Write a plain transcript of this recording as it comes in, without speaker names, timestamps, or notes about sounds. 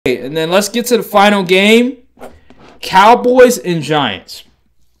And then let's get to the final game. Cowboys and Giants.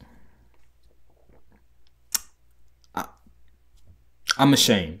 I'm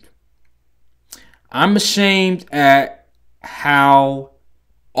ashamed. I'm ashamed at how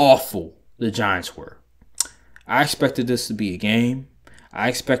awful the Giants were. I expected this to be a game. I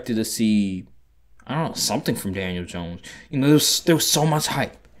expected to see, I don't know, something from Daniel Jones. You know, there was so much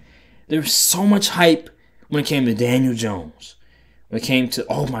hype. There was so much hype when it came to Daniel Jones. When it came to,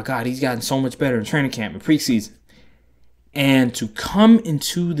 oh my God, he's gotten so much better in training camp and preseason. And to come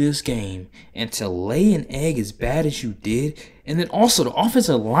into this game and to lay an egg as bad as you did, and then also the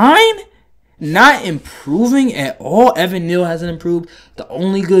offensive line not improving at all. Evan Neal hasn't improved. The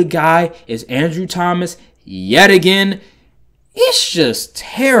only good guy is Andrew Thomas yet again. It's just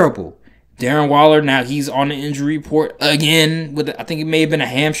terrible. Darren Waller, now he's on the injury report again. I think it may have been a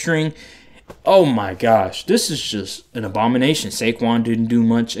hamstring. Oh my gosh, this is just an abomination. Saquon didn't do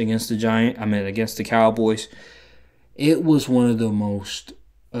much against the Cowboys. It was one of the most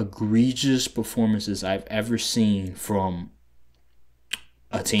egregious performances I've ever seen from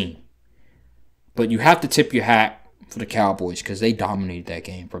a team. But you have to tip your hat for the Cowboys because they dominated that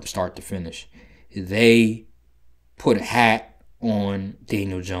game from start to finish. They put a hat on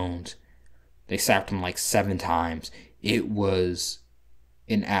Daniel Jones. They sacked him like 7 times. It was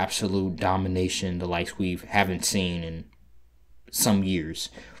an absolute domination, the likes we haven't seen in some years.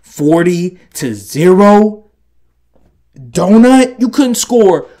 40-0. Donut, you couldn't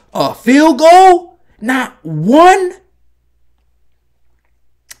score a field goal? Not one?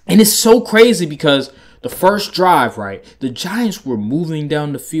 And it's so crazy because the first drive, right, the Giants were moving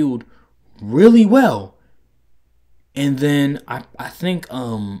down the field really well. And then I think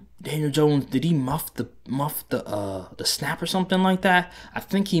Daniel Jones, did he muff the snap or something like that? I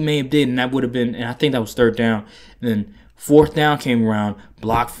think he may have did, and that would have been, and I think that was 3rd down. And then 4th down came around,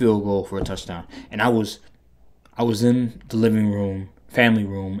 blocked field goal for a touchdown. And I was in the living room, family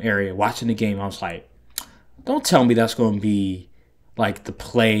room area watching the game. I was like, don't tell me that's going to be like the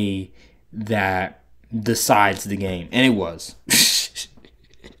play that decides the game. And it was.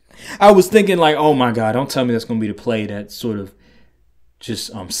 I was thinking like, oh my God, don't tell me that's going to be the play that sort of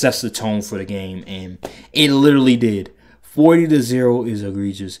just sets the tone for the game. And it literally did. 40-0 is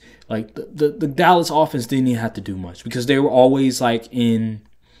egregious. Like the Dallas offense didn't even have to do much because they were always like in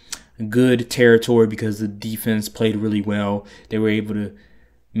good territory because the defense played really well. They were able to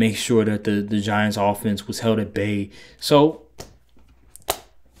make sure that the Giants offense was held at bay. So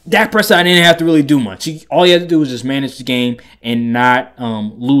Dak Prescott didn't have to really do much. All he had to do was just manage the game and not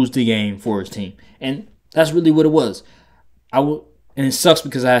lose the game for his team. And that's really what it was. And it sucks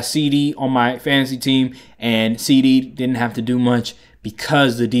because I had CD on my fantasy team, and CD didn't have to do much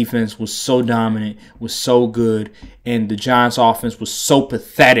because the defense was so dominant, was so good, and the Giants offense was so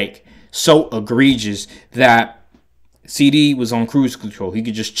pathetic, so egregious that CD was on cruise control. He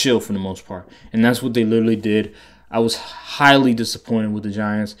could just chill for the most part. And that's what they literally did. I was highly disappointed with the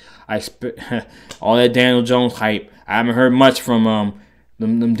Giants. I expect all that Daniel Jones hype. I haven't heard much from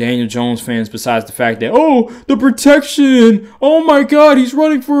them Daniel Jones fans besides the fact that, oh, the protection. Oh, my God, he's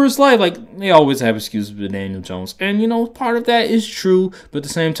running for his life. Like, they always have excuses with Daniel Jones. And, you know, part of that is true. But at the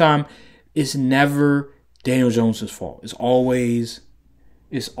same time, it's never Daniel Jones' fault. It's always,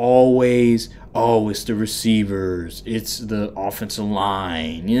 oh, it's the receivers. It's the offensive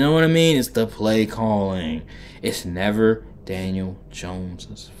line. You know what I mean? It's the play calling. It's never Daniel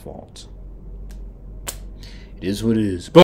Jones' fault. It is what it is. But